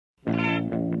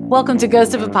Welcome to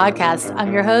Ghost of a Podcast.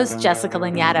 I'm your host, Jessica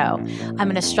Lanyadoo. I'm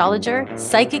an astrologer,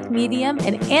 psychic medium,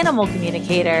 and animal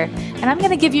communicator, and I'm going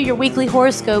to give you your weekly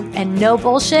horoscope and no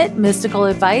bullshit mystical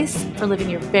advice for living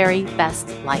your very best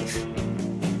life.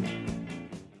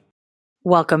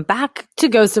 Welcome back to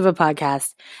Ghost of a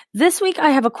Podcast. This week,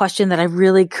 I have a question that I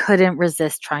really couldn't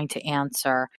resist trying to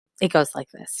answer. It goes like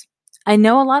this. I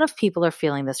know a lot of people are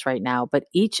feeling this right now, but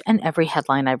each and every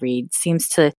headline I read seems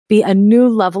to be a new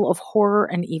level of horror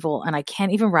and evil, and I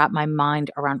can't even wrap my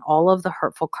mind around all of the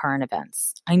hurtful current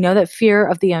events. I know that fear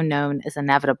of the unknown is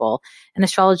inevitable, and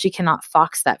astrology cannot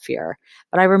fox that fear.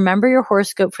 But I remember your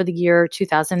horoscope for the year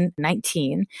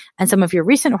 2019, and some of your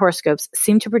recent horoscopes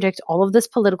seem to predict all of this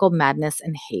political madness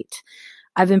and hate.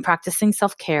 I've been practicing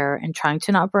self-care and trying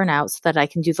to not burn out so that I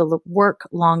can do the work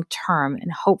long term and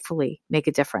hopefully make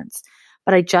a difference.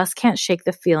 But I just can't shake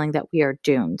the feeling that we are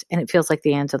doomed and it feels like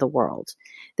the end of the world.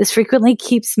 This frequently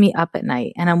keeps me up at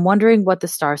night, and I'm wondering what the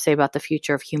stars say about the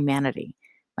future of humanity.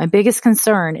 My biggest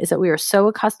concern is that we are so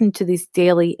accustomed to these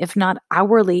daily, if not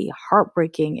hourly,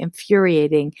 heartbreaking,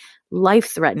 infuriating,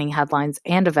 life-threatening headlines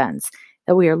and events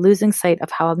that we are losing sight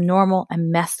of how abnormal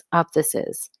and messed up this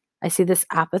is. I see this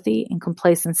apathy and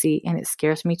complacency, and it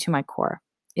scares me to my core.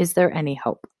 Is there any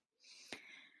hope?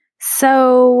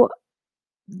 So,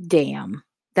 damn,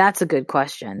 that's a good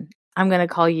question. I'm going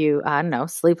to call you,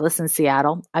 Sleepless in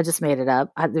Seattle. I just made it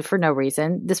up for no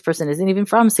reason. This person isn't even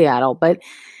from Seattle, but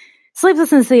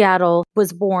Sleepless in Seattle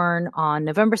was born on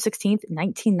November 16th,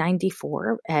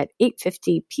 1994 at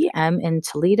 8:50 p.m. in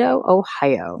Toledo,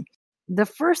 Ohio. The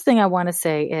first thing I want to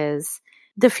say is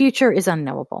the future is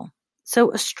unknowable.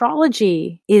 So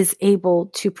astrology is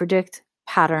able to predict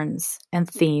patterns and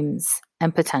themes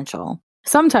and potential,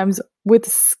 sometimes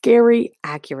with scary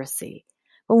accuracy.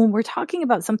 But when we're talking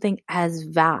about something as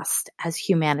vast as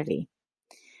humanity,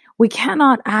 we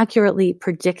cannot accurately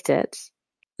predict it.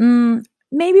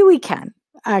 Maybe we can,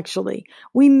 actually.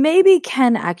 We maybe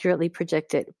can accurately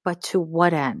predict it, but to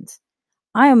what end?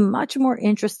 I am much more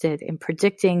interested in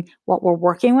predicting what we're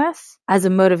working with as a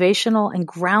motivational and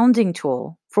grounding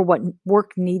tool for what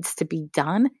work needs to be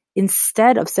done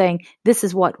instead of saying this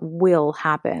is what will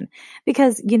happen.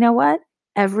 Because you know what?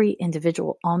 Every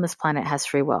individual on this planet has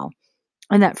free will,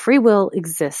 and that free will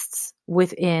exists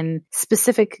within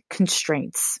specific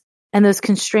constraints. And those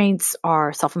constraints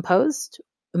are self-imposed,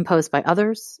 imposed by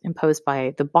others, imposed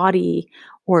by the body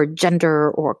or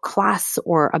gender or class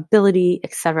or ability,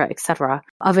 et cetera,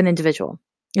 of an individual.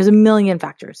 There's a million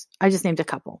factors. I just named a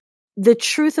couple. The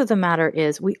truth of the matter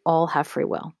is we all have free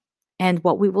will. And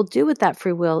what we will do with that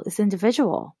free will is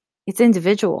individual. It's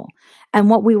individual. And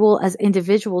what we will as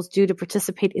individuals do to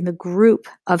participate in the group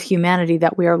of humanity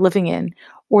that we are living in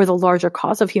or the larger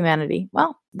cause of humanity,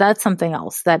 well, that's something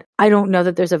else that I don't know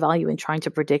that there's a value in trying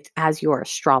to predict as your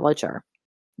astrologer.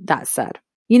 That said,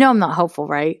 you know I'm not hopeful,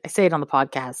 right? I say it on the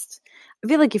podcast. I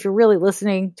feel like if you're really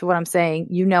listening to what I'm saying,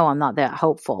 you know I'm not that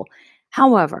hopeful.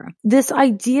 However, this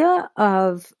idea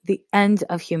of the end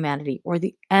of humanity or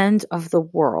the end of the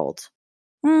world,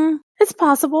 it's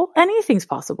possible. Anything's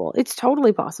possible. It's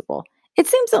totally possible. It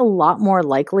seems a lot more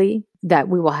likely that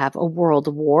we will have a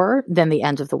world war than the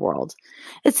end of the world.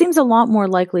 It seems a lot more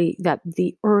likely that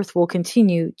the earth will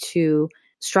continue to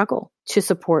struggle to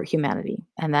support humanity,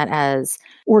 and that as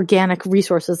organic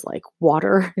resources like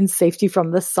water and safety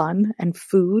from the sun and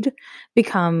food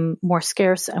become more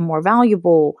scarce and more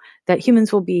valuable, that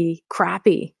humans will be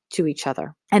crappy to each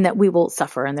other and that we will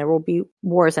suffer and there will be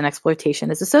wars and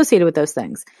exploitation is associated with those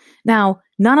things. Now,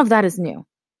 none of that is new.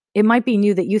 It might be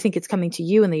new that you think it's coming to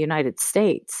you in the United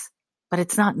States, but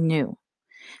it's not new.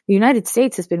 The United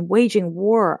States has been waging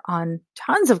war on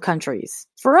tons of countries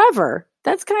forever.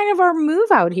 That's kind of our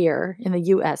move out here in the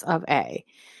US of A.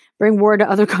 Bring war to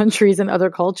other countries and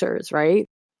other cultures, right?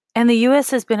 And the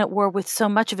US has been at war with so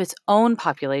much of its own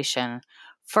population.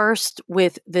 First,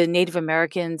 with the Native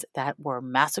Americans that were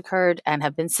massacred and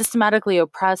have been systematically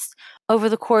oppressed over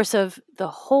the course of the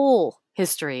whole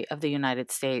history of the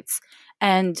United States,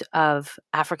 and of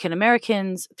African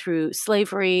Americans through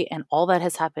slavery and all that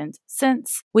has happened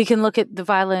since. We can look at the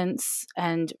violence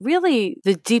and really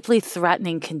the deeply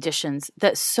threatening conditions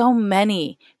that so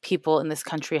many people in this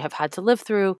country have had to live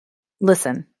through.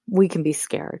 Listen, we can be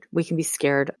scared. We can be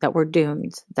scared that we're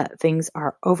doomed, that things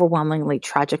are overwhelmingly,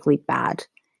 tragically bad.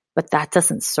 But that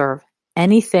doesn't serve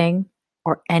anything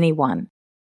or anyone.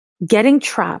 Getting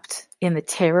trapped in the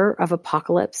terror of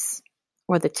apocalypse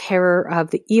or the terror of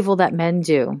the evil that men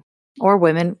do, or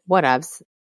women, whatevs,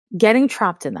 getting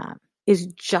trapped in that is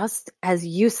just as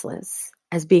useless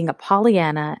as being a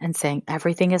Pollyanna and saying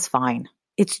everything is fine.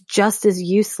 It's just as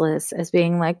useless as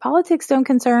being like, politics don't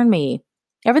concern me.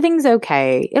 Everything's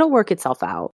okay. It'll work itself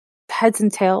out. Heads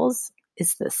and tails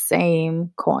is the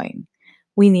same coin.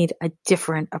 We need a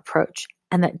different approach.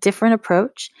 And that different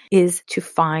approach is to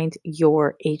find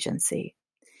your agency.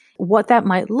 What that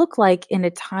might look like in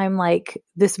a time like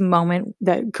this moment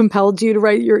that compelled you to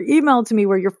write your email to me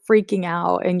where you're freaking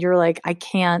out and you're like, I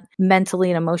can't mentally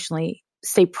and emotionally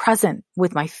stay present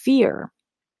with my fear.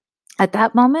 At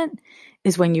that moment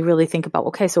is when you really think about,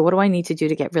 okay, so what do I need to do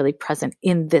to get really present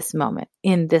in this moment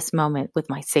with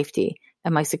my safety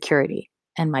and my security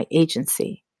and my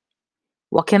agency?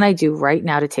 What can I do right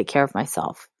now to take care of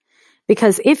myself?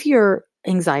 Because if your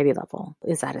anxiety level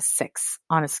is at a 6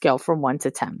 on a scale from 1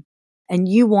 to 10, and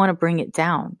you want to bring it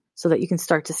down so that you can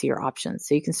start to see your options,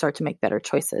 so you can start to make better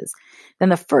choices, then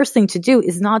the first thing to do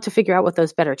is not to figure out what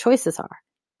those better choices are.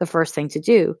 The first thing to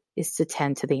do is to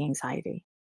tend to the anxiety.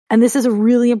 And this is a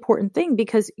really important thing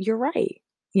because you're right.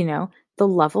 The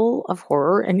level of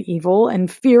horror and evil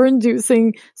and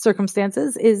fear-inducing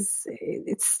circumstances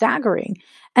it's staggering.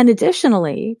 And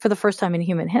additionally, for the first time in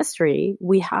human history,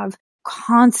 we have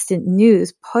constant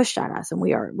news pushed at us, and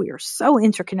we are so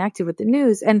interconnected with the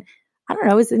news. And I don't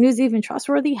know, is the news even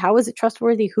trustworthy? How is it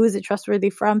trustworthy? Who is it trustworthy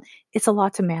from? It's a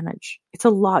lot to manage.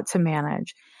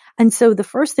 And so the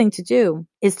first thing to do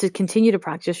is to continue to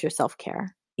practice your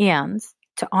self-care and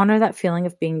to honor that feeling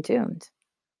of being doomed.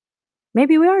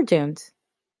 Maybe we are doomed.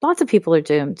 Lots of people are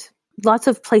doomed. Lots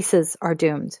of places are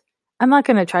doomed. I'm not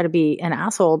going to try to be an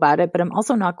asshole about it, but I'm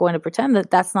also not going to pretend that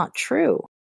that's not true.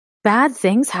 Bad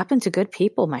things happen to good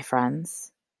people, my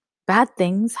friends. Bad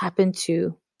things happen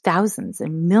to thousands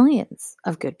and millions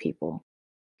of good people.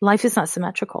 Life is not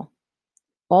symmetrical.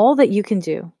 All that you can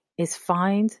do is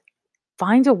find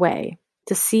a way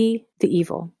to see the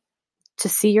evil, to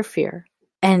see your fear,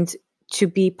 and to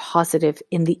be positive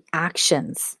in the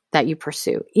actions that you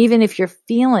pursue. Even if your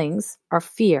feelings are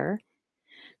fear,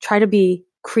 try to be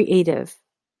creative,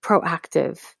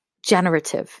 proactive,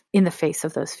 generative in the face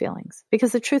of those feelings.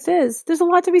 Because the truth is, there's a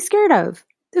lot to be scared of.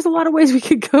 There's a lot of ways we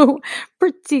could go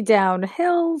pretty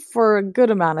downhill for a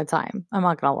good amount of time. I'm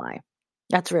not going to lie.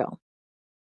 That's real.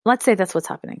 Let's say that's what's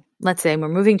happening. Let's say we're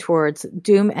moving towards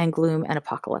doom and gloom and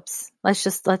apocalypse. Let's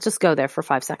just go there for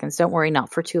 5 seconds. Don't worry,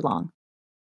 not for too long.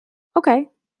 Okay,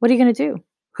 what are you going to do?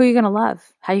 Who are you going to love?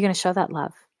 How are you going to show that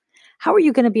love? How are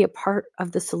you going to be a part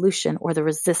of the solution or the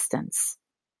resistance?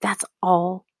 That's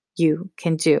all you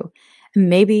can do. And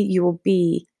maybe you will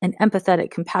be an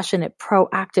empathetic, compassionate,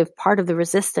 proactive part of the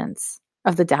resistance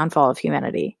of the downfall of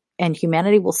humanity, and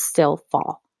humanity will still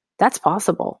fall. That's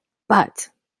possible. But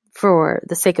for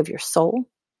the sake of your soul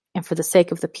and for the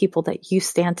sake of the people that you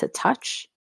stand to touch,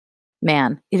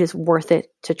 man, it is worth it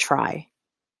to try.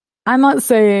 I'm not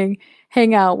saying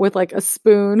hang out with like a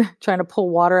spoon trying to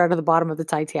pull water out of the bottom of the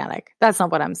Titanic. That's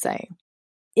not what I'm saying.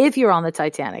 If you're on the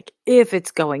Titanic, if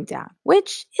it's going down,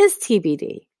 which is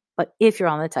TBD, but if you're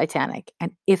on the Titanic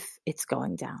and if it's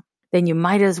going down, then you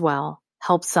might as well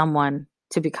help someone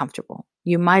to be comfortable.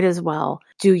 You might as well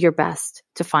do your best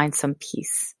to find some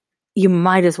peace. You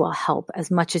might as well help as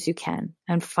much as you can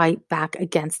and fight back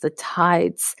against the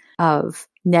tides of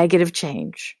negative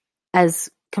change as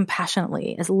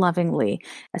compassionately, as lovingly,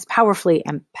 as powerfully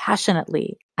and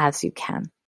passionately as you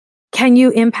can. Can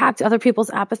you impact other people's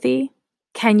apathy?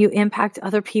 Can you impact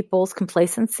other people's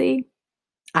complacency?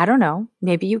 I don't know.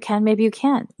 Maybe you can, maybe you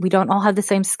can't. We don't all have the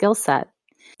same skill set.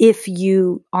 If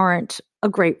you aren't a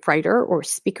great writer or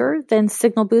speaker, then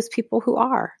signal boost people who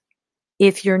are.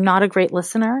 If you're not a great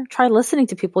listener, try listening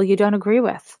to people you don't agree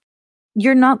with.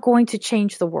 You're not going to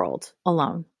change the world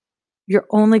alone. You're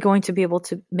only going to be able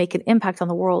to make an impact on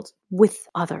the world with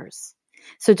others.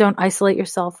 So don't isolate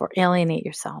yourself or alienate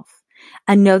yourself.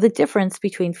 And know the difference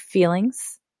between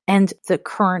feelings and the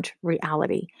current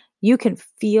reality. You can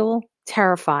feel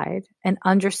terrified and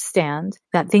understand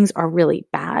that things are really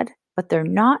bad, but they're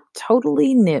not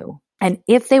totally new. And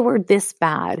if they were this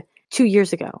bad 2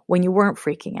 years ago when you weren't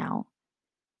freaking out,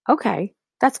 okay,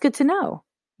 that's good to know.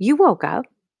 You woke up.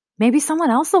 Maybe someone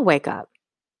else will wake up,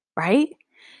 right?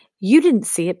 You didn't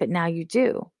see it, but now you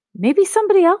do. Maybe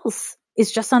somebody else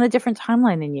is just on a different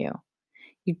timeline than you.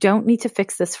 You don't need to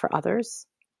fix this for others.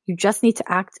 You just need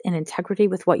to act in integrity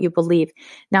with what you believe.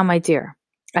 Now, my dear,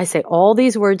 I say all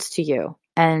these words to you,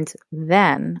 and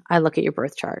then I look at your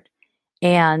birth chart.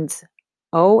 And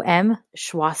O.M.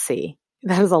 Schwassi,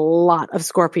 that is a lot of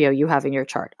Scorpio you have in your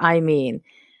chart. I mean,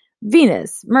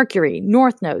 Venus, Mercury,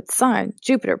 North Node, Sun,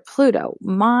 Jupiter, Pluto.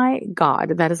 My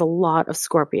God, that is a lot of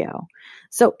Scorpio.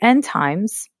 So end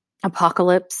times,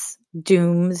 apocalypse,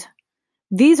 dooms,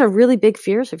 these are really big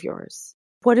fears of yours.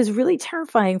 What is really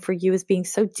terrifying for you is being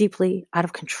so deeply out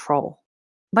of control.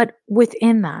 But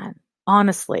within that,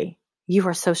 honestly, you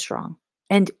are so strong.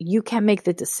 And you can make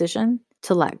the decision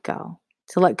to let go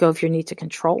of your need to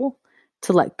control,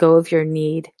 to let go of your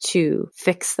need to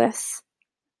fix this,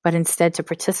 but instead to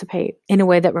participate in a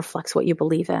way that reflects what you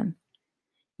believe in.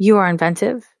 You are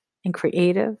inventive and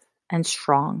creative and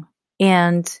strong.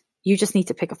 And you just need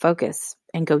to pick a focus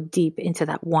and go deep into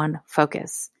that one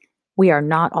focus. We are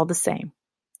not all the same.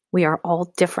 We are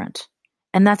all different.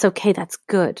 And that's okay. That's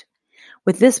good.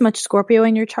 With this much Scorpio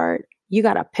in your chart, you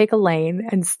got to pick a lane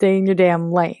and stay in your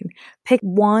damn lane. Pick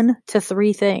 1 to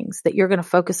 3 things that you're going to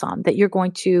focus on, that you're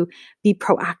going to be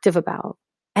proactive about,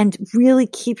 and really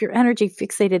keep your energy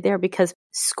fixated there, because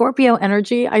Scorpio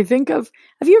energy, I think of,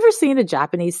 have you ever seen a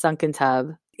Japanese sunken tub?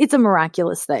 It's a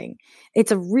miraculous thing.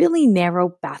 It's a really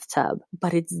narrow bathtub,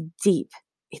 but it's deep.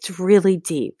 It's really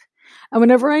deep. And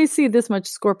whenever I see this much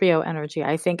Scorpio energy,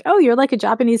 I think, oh, you're like a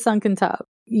Japanese sunken tub.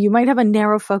 You might have a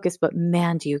narrow focus, but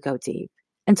man, do you go deep.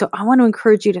 And so I want to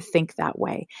encourage you to think that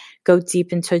way. Go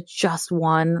deep into just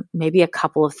one, maybe a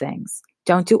couple of things.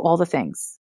 Don't do all the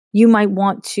things. You might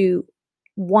want to,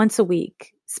 once a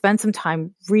week, spend some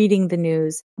time reading the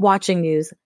news, watching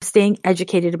news, staying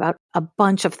educated about a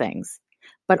bunch of things,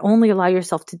 but only allow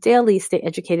yourself to daily stay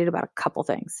educated about a couple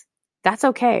things. That's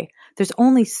okay. There's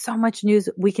only so much news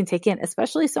we can take in,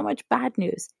 especially so much bad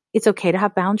news. It's okay to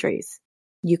have boundaries.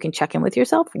 You can check in with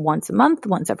yourself once a month,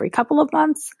 once every couple of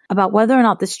months, about whether or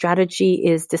not the strategy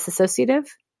is disassociative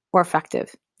or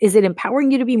effective. Is it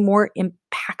empowering you to be more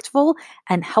impactful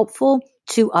and helpful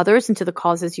to others and to the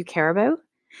causes you care about?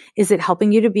 Is it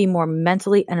helping you to be more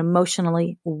mentally and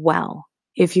emotionally well?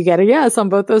 If you get a yes on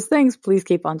both those things, please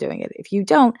keep on doing it. If you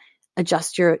don't,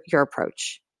 adjust your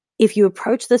approach. If you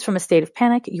approach this from a state of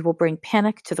panic, you will bring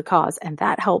panic to the cause, and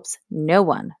that helps no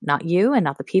one, not you and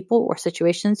not the people or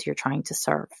situations you're trying to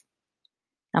serve.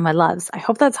 Now, my loves, I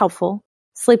hope that's helpful.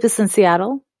 Sleepless in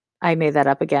Seattle. I made that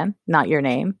up again, not your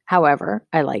name. However,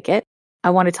 I like it.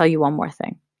 I want to tell you one more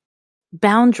thing.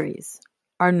 Boundaries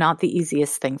are not the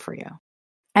easiest thing for you.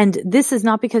 And this is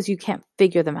not because you can't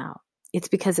figure them out. It's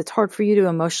because it's hard for you to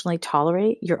emotionally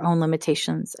tolerate your own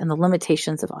limitations and the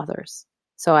limitations of others.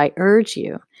 So I urge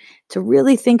you to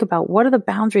really think about, what are the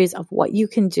boundaries of what you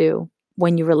can do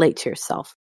when you relate to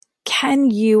yourself? Can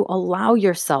you allow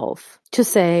yourself to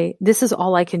say, this is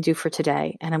all I can do for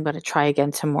today, and I'm going to try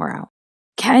again tomorrow?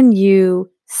 Can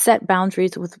you set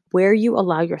boundaries with where you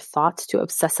allow your thoughts to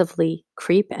obsessively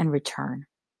creep and return?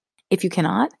 If you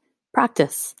cannot,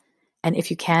 practice. And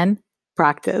if you can,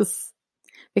 practice.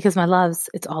 Because my loves,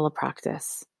 it's all a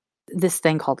practice. This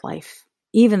thing called life,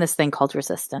 even this thing called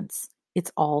resistance,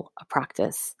 it's all a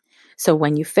practice. So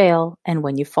when you fail and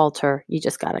when you falter, you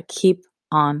just got to keep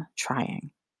on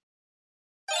trying.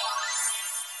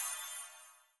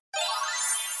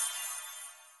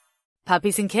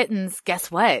 Puppies and kittens,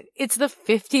 guess what? It's the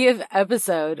 50th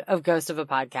episode of Ghost of a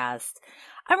Podcast.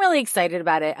 I'm really excited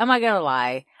about it. I'm not going to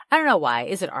lie. I don't know why.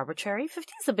 Is it arbitrary?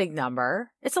 50 is a big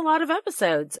number. It's a lot of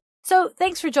episodes. So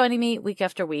thanks for joining me week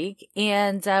after week.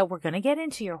 And we're going to get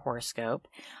into your horoscope.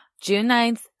 June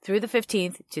 9th through the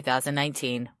 15th,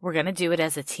 2019. We're going to do it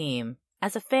as a team,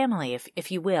 as a family,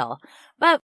 if you will.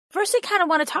 But first, I kind of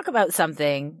want to talk about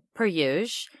something per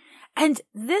usual. And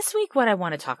this week, what I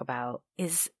want to talk about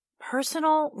is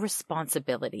personal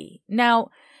responsibility. Now,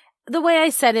 the way I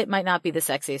said it might not be the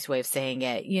sexiest way of saying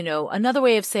it. You know, another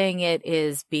way of saying it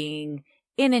is being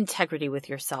in integrity with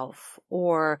yourself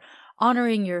or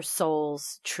honoring your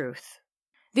soul's truth.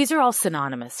 These are all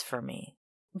synonymous for me.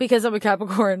 Because I'm a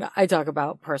Capricorn, I talk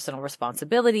about personal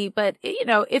responsibility. But, you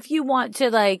know, if you want to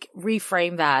like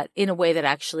reframe that in a way that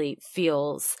actually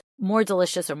feels more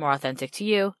delicious or more authentic to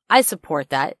you, I support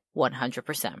that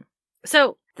 100%.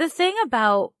 So the thing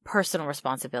about personal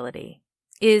responsibility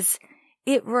is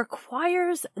it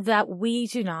requires that we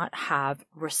do not have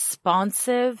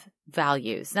responsive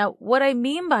values. Now, what I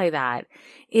mean by that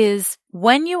is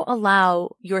when you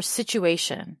allow your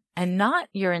situation and not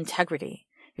your integrity,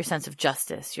 your sense of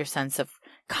justice, your sense of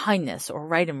kindness or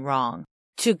right and wrong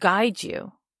to guide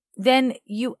you, then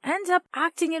you end up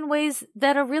acting in ways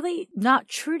that are really not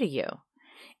true to you.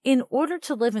 In order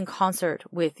to live in concert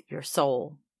with your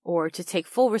soul or to take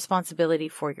full responsibility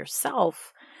for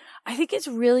yourself, I think it's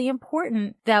really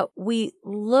important that we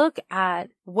look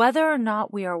at whether or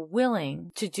not we are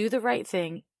willing to do the right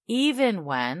thing, even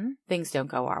when things don't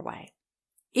go our way,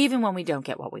 even when we don't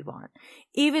get what we want,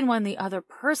 even when the other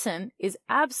person is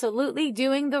absolutely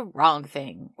doing the wrong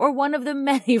thing or one of the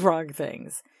many wrong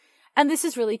things. And this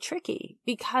is really tricky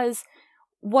because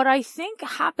what I think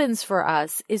happens for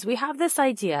us is we have this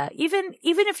idea, even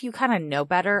if you kind of know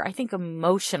better, I think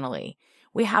emotionally,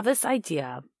 we have this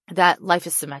idea that life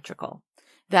is symmetrical,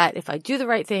 that if I do the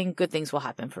right thing, good things will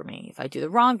happen for me. If I do the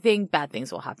wrong thing, bad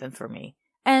things will happen for me.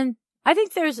 And I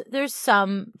think there's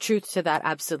some truth to that,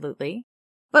 absolutely.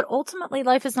 But ultimately,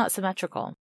 life is not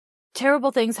symmetrical.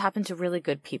 Terrible things happen to really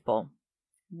good people.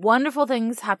 Wonderful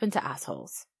things happen to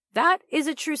assholes. That is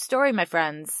a true story, my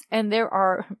friends. And there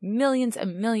are millions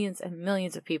and millions and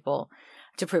millions of people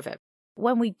to prove it.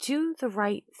 When we do the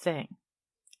right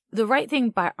thing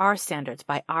by our standards,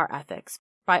 by our ethics,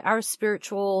 by our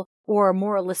spiritual or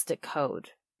moralistic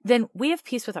code, then we have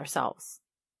peace with ourselves.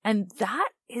 And that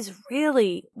is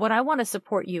really what I want to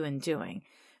support you in doing.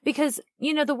 Because,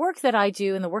 the work that I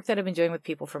do and the work that I've been doing with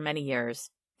people for many years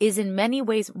is in many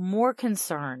ways more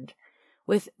concerned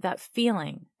with that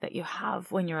feeling that you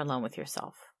have when you're alone with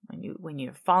yourself, when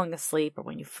you're falling asleep or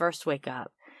when you first wake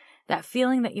up, that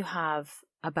feeling that you have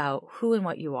about who and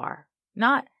what you are,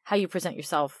 not how you present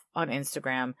yourself on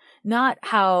Instagram, not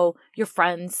how your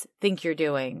friends think you're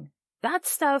doing. That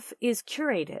stuff is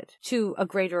curated to a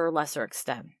greater or lesser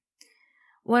extent.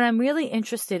 What I'm really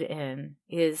interested in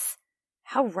is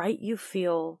how right you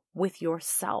feel with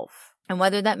yourself, and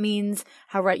whether that means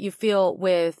how right you feel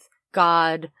with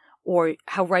God, or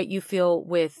how right you feel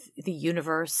with the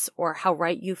universe, or how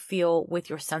right you feel with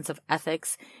your sense of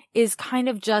ethics is kind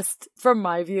of just, from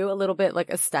my view, a little bit like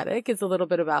aesthetic. It's a little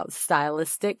bit about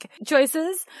stylistic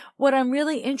choices. What I'm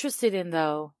really interested in,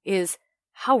 though, is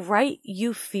how right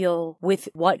you feel with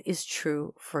what is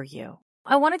true for you.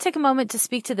 I want to take a moment to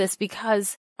speak to this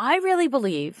because I really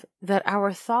believe that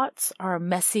our thoughts are a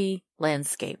messy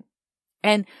landscape.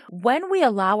 And when we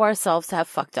allow ourselves to have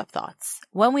fucked up thoughts,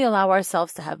 when we allow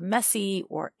ourselves to have messy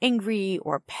or angry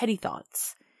or petty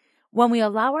thoughts, when we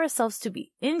allow ourselves to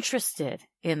be interested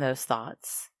in those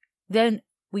thoughts, then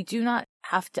we do not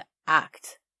have to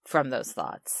act from those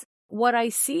thoughts. What I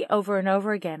see over and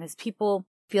over again is people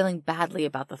feeling badly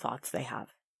about the thoughts they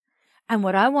have. And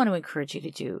what I want to encourage you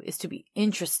to do is to be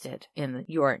interested in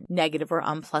your negative or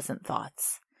unpleasant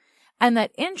thoughts. And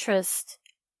that interest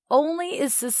only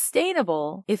is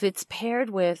sustainable if it's paired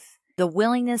with the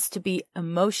willingness to be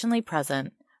emotionally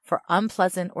present for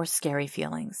unpleasant or scary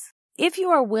feelings. If you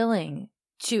are willing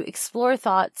to explore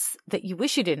thoughts that you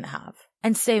wish you didn't have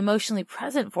and stay emotionally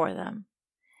present for them,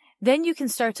 then you can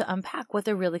start to unpack what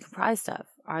they're really comprised of.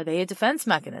 Are they a defense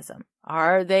mechanism?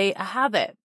 Are they a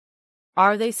habit?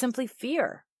 Are they simply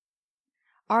fear?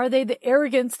 Are they the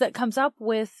arrogance that comes up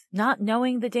with not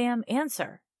knowing the damn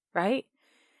answer, right?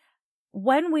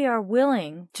 When we are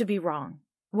willing to be wrong,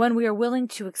 when we are willing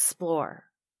to explore,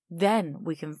 then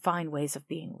we can find ways of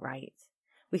being right.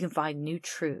 We can find new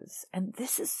truths. And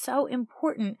this is so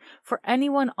important for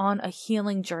anyone on a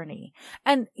healing journey.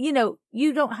 And,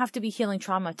 you don't have to be healing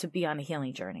trauma to be on a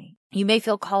healing journey. You may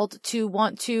feel called to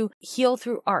want to heal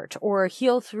through art or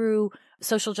heal through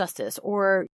social justice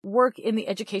or work in the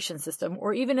education system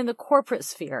or even in the corporate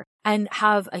sphere and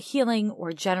have a healing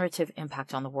or generative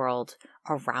impact on the world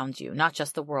around you, not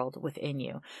just the world within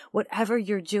you. Whatever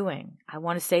you're doing, I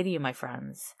want to say to you, my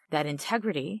friends, that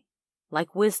integrity,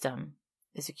 like wisdom,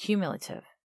 is accumulative.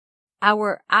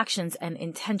 Our actions and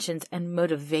intentions and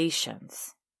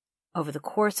motivations over the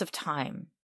course of time,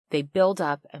 they build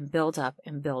up and build up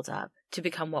and build up to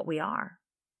become what we are.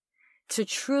 To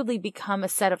truly become a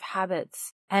set of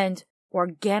habits and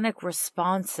organic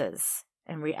responses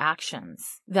and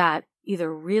reactions that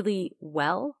either really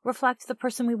well reflect the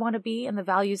person we want to be and the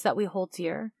values that we hold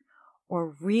dear,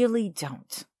 or really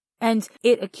don't. And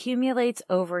it accumulates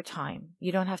over time.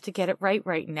 You don't have to get it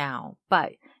right now,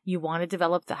 but you want to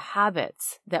develop the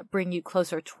habits that bring you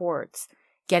closer towards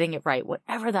getting it right,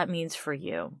 whatever that means for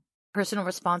you. Personal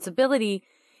responsibility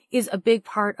is a big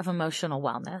part of emotional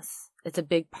wellness. It's a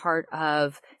big part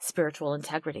of spiritual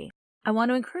integrity. I want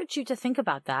to encourage you to think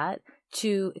about that,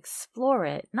 to explore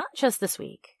it, not just this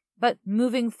week, but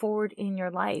moving forward in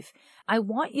your life. I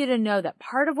want you to know that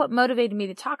part of what motivated me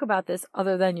to talk about this,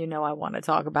 other than I want to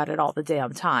talk about it all the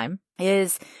damn time,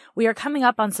 is we are coming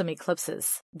up on some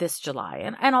eclipses this July,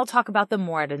 and I'll talk about them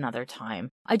more at another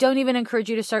time. I don't even encourage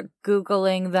you to start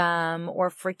Googling them or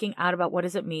freaking out about what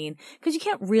does it mean, because you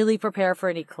can't really prepare for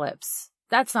an eclipse.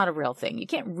 That's not a real thing. You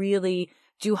can't really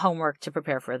do homework to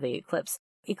prepare for the eclipse.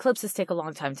 Eclipses take a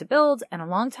long time to build and a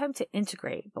long time to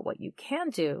integrate, but what you can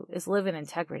do is live in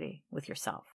integrity with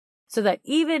yourself. So that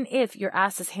even if your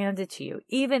ass is handed to you,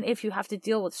 even if you have to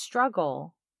deal with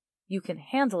struggle, you can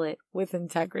handle it with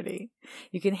integrity.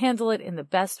 You can handle it in the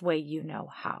best way you know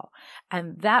how.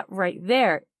 And that right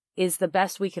there is the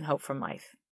best we can hope from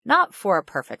life. Not for a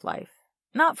perfect life.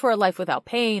 Not for a life without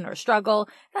pain or struggle.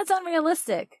 That's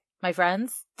unrealistic, my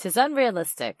friends. 'Tis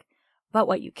unrealistic. But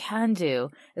what you can do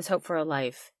is hope for a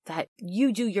life that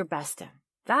you do your best in.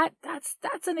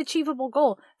 That's an achievable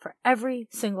goal for every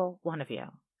single one of you.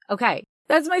 Okay,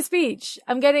 that's my speech.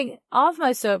 I'm getting off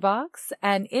my soapbox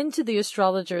and into the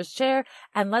astrologer's chair,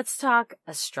 and let's talk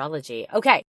astrology.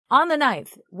 Okay, on the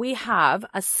 9th, we have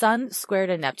a sun square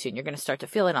to Neptune. You're going to start to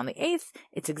feel it on the 8th.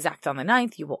 It's exact on the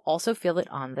 9th. You will also feel it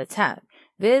on the 10th.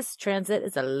 This transit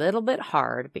is a little bit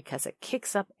hard because it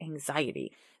kicks up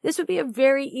anxiety. This would be a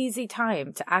very easy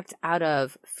time to act out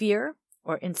of fear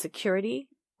or insecurity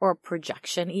or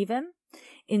projection even,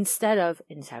 instead of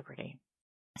integrity.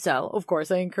 So, of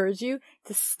course, I encourage you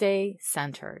to stay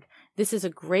centered. This is a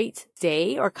great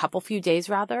day, or few days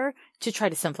rather, to try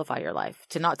to simplify your life,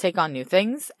 to not take on new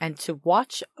things, and to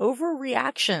watch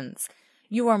overreactions.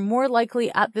 You are more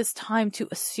likely at this time to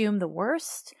assume the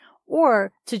worst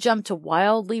or to jump to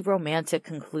wildly romantic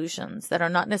conclusions that are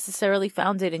not necessarily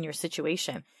founded in your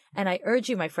situation. And I urge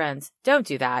you, my friends, don't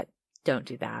do that. Don't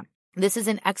do that. This is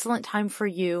an excellent time for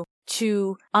you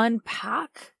to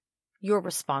unpack your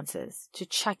responses, to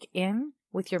check in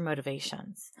with your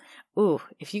motivations. Ooh,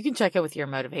 if you can check in with your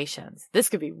motivations, this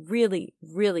could be really,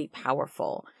 really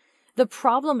powerful. The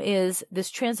problem is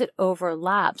this transit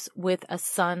overlaps with a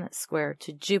sun square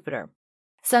to Jupiter.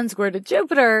 Sun square to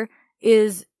Jupiter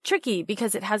is tricky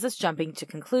because it has us jumping to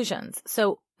conclusions.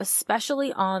 So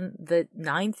especially on the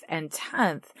 9th and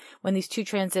 10th, when these two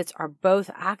transits are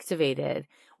both activated,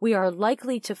 we are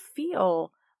likely to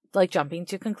feel like jumping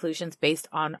to conclusions based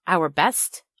on our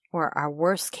best or our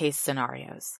worst case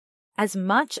scenarios. As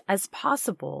much as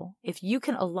possible, if you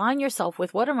can align yourself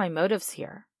with what are my motives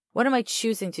here? What am I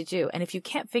choosing to do? And if you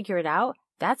can't figure it out,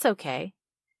 that's okay.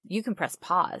 You can press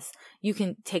pause. You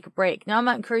can take a break. Now, I'm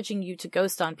not encouraging you to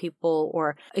ghost on people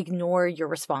or ignore your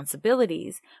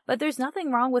responsibilities, but there's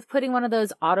nothing wrong with putting one of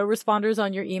those autoresponders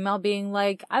on your email being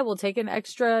like, I will take an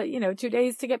extra, 2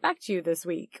 days to get back to you this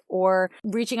week, or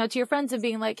reaching out to your friends and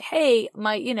being like, hey,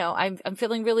 I'm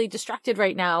feeling really distracted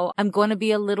right now. I'm going to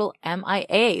be a little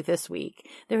MIA this week.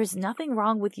 There is nothing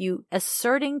wrong with you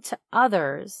asserting to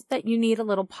others that you need a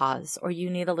little pause or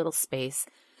you need a little space,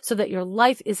 so that your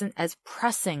life isn't as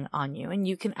pressing on you and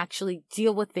you can actually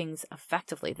deal with things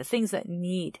effectively, the things that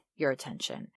need your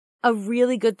attention. A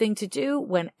really good thing to do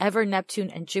whenever Neptune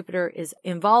and Jupiter is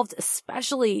involved,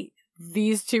 especially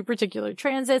these two particular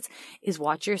transits, is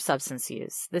watch your substance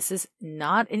use. This is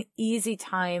not an easy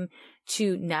time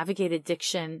to navigate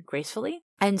addiction gracefully.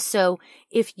 And so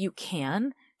if you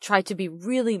can, try to be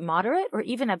really moderate or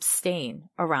even abstain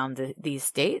around these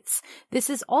dates. This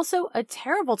is also a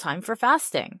terrible time for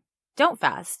fasting. Don't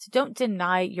fast. Don't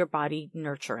deny your body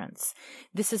nurturance.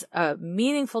 This is a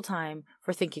meaningful time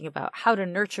for thinking about how to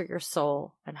nurture your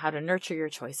soul and how to nurture your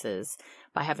choices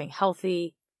by having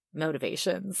healthy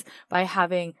motivations, by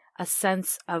having a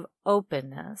sense of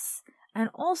openness,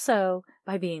 and also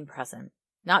by being present.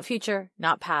 Not future,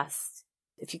 not past.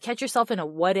 If you catch yourself in a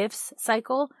what-ifs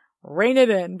cycle, rein it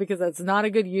in, because that's not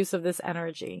a good use of this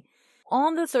energy.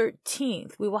 On the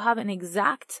 13th, we will have an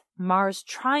exact Mars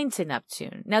trine to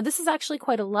Neptune. Now, this is actually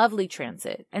quite a lovely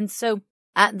transit. And so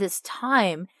at this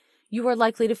time, you are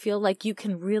likely to feel like you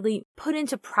can really put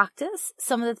into practice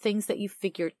some of the things that you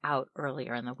figured out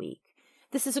earlier in the week.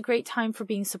 This is a great time for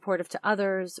being supportive to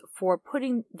others, for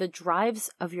putting the drives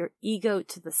of your ego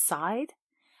to the side,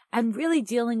 and really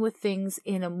dealing with things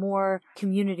in a more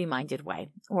community-minded way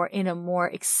or in a more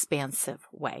expansive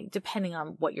way, depending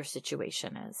on what your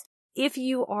situation is. If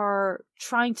you are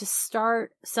trying to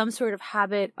start some sort of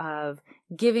habit of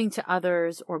giving to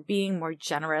others or being more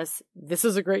generous, this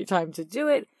is a great time to do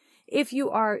it. If you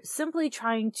are simply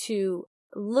trying to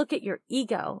look at your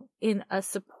ego in a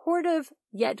supportive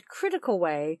yet critical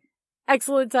way,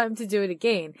 excellent time to do it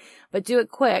again, but do it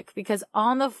quick, because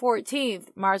on the 14th,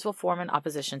 Mars will form an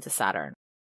opposition to Saturn.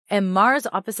 And Mars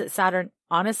opposite Saturn,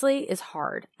 honestly, is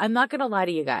hard. I'm not going to lie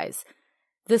to you guys.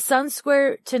 The Sun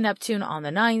square to Neptune on the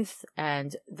 9th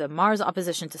and the Mars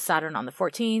opposition to Saturn on the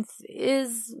 14th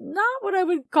is not what I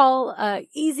would call an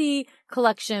easy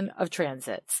collection of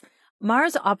transits.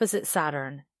 Mars opposite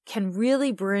Saturn can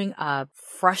really bring up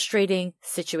frustrating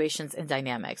situations and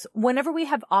dynamics. Whenever we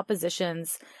have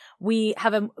oppositions, we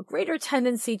have a greater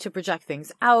tendency to project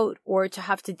things out or to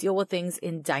have to deal with things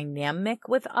in dynamic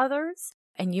with others.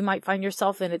 And you might find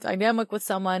yourself in a dynamic with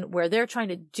someone where they're trying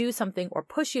to do something or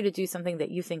push you to do something that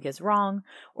you think is wrong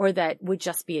or that would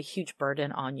just be a huge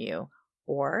burden on you.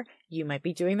 Or you might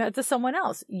be doing that to someone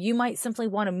else. You might simply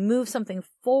want to move something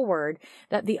forward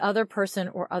that the other person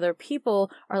or other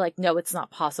people are like, no, it's not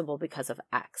possible because of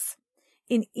X.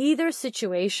 In either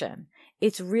situation,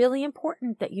 it's really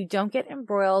important that you don't get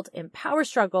embroiled in power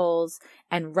struggles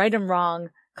and right and wrong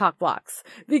cock blocks,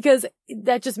 because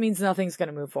that just means nothing's going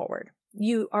to move forward.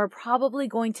 you are probably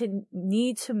going to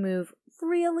need to move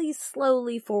really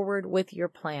slowly forward with your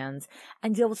plans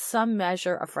and deal with some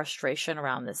measure of frustration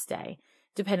around this day.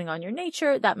 Depending on your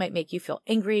nature, that might make you feel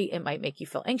angry, it might make you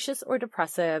feel anxious or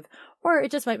depressive, or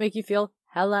it just might make you feel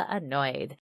hella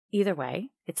annoyed. Either way,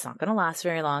 it's not going to last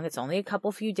very long. It's only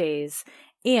a few days.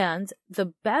 And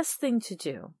the best thing to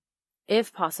do,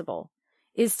 if possible,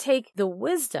 is take the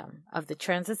wisdom of the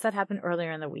transits that happened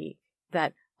earlier in the week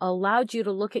that allowed you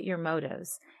to look at your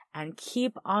motives and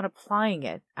keep on applying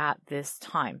it at this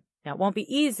time. Now, it won't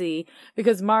be easy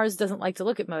because Mars doesn't like to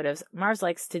look at motives. Mars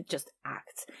likes to just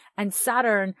act. And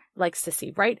Saturn likes to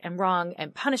see right and wrong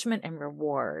and punishment and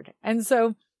reward. And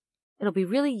so it'll be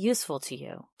really useful to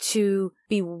you to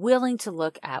be willing to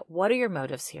look at what are your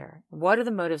motives here? What are the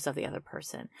motives of the other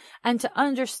person? And to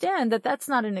understand that that's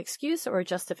not an excuse or a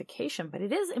justification, but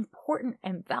it is important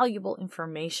and valuable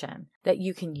information that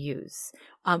you can use,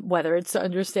 whether it's to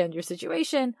understand your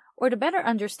situation or to better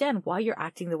understand why you're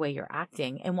acting the way you're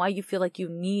acting and why you feel like you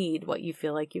need what you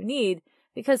feel like you need.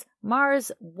 Because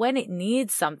Mars, when it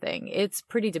needs something, it's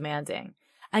pretty demanding.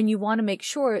 And you want to make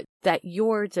sure that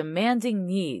your demanding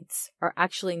needs are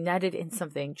actually netted in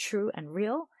something true and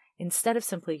real instead of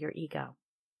simply your ego.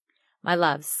 My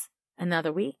loves,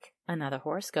 another week, another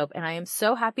horoscope, and I am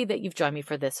so happy that you've joined me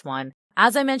for this one.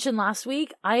 As I mentioned last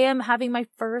week, I am having my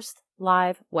first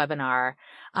live webinar,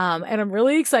 and I'm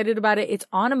really excited about it. It's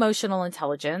on emotional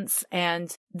intelligence,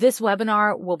 and this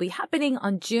webinar will be happening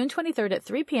on June 23rd at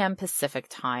 3 p.m. Pacific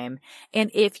time.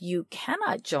 And if you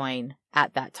cannot join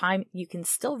at that time, you can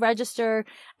still register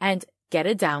and get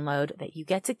a download that you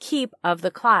get to keep of the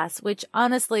class, which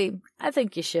honestly, I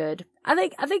think you should. I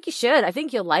think you should. I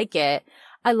think you'll like it.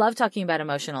 I love talking about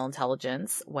emotional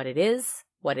intelligence, what it is,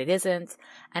 what it isn't,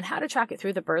 and how to track it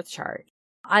through the birth chart.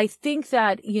 I think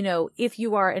that, if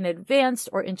you are an advanced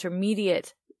or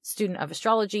intermediate student of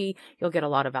astrology, you'll get a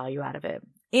lot of value out of it.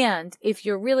 And if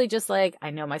you're really just like, I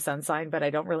know my sun sign, but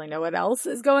I don't really know what else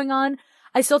is going on,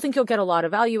 I still think you'll get a lot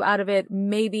of value out of it.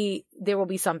 Maybe there will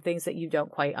be some things that you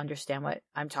don't quite understand what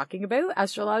I'm talking about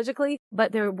astrologically,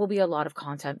 but there will be a lot of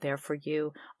content there for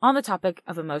you on the topic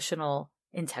of emotional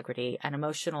integrity and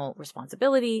emotional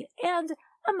responsibility and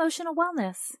emotional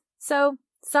wellness. So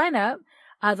sign up.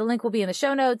 The link will be in the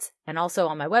show notes and also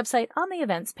on my website on the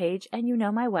events page. And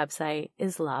my website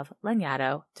is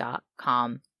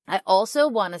lovelanyadoo.com. I also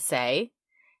want to say,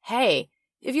 hey,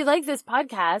 if you like this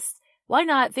podcast, why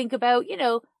not think about,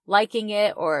 liking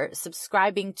it or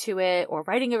subscribing to it or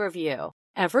writing a review?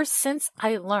 Ever since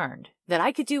I learned that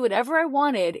I could do whatever I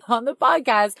wanted on the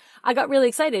podcast, I got really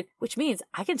excited, which means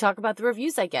I can talk about the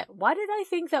reviews I get. Why did I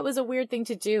think that was a weird thing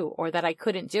to do or that I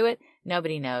couldn't do it?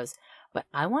 Nobody knows. But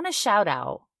I want to shout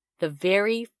out the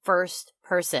very first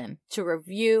person to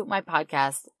review my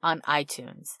podcast on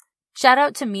iTunes. Shout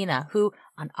out to Mina, who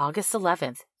on August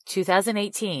 11th,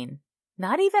 2018,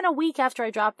 not even a week after I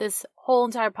dropped this whole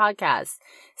entire podcast,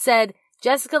 said,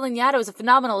 Jessica Lanyadoo is a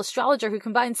phenomenal astrologer who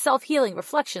combines self-healing,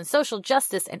 reflection, social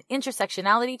justice, and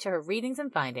intersectionality to her readings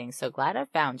and findings. So glad I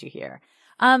found you here.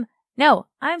 No,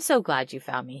 I'm so glad you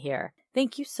found me here.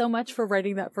 Thank you so much for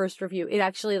writing that first review. It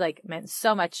actually meant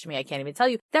so much to me. I can't even tell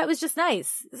you. That was just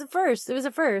nice. It was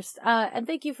a first. And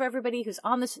thank you for everybody who's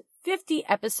on this 50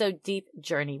 episode deep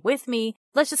journey with me.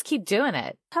 Let's just keep doing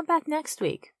it. Come back next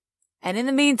week. And in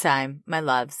the meantime, my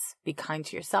loves, be kind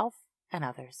to yourself and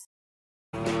others.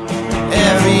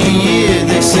 Every year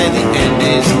they say the end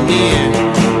is near,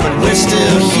 but we're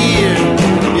still here.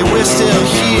 Yeah, we're still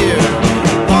here.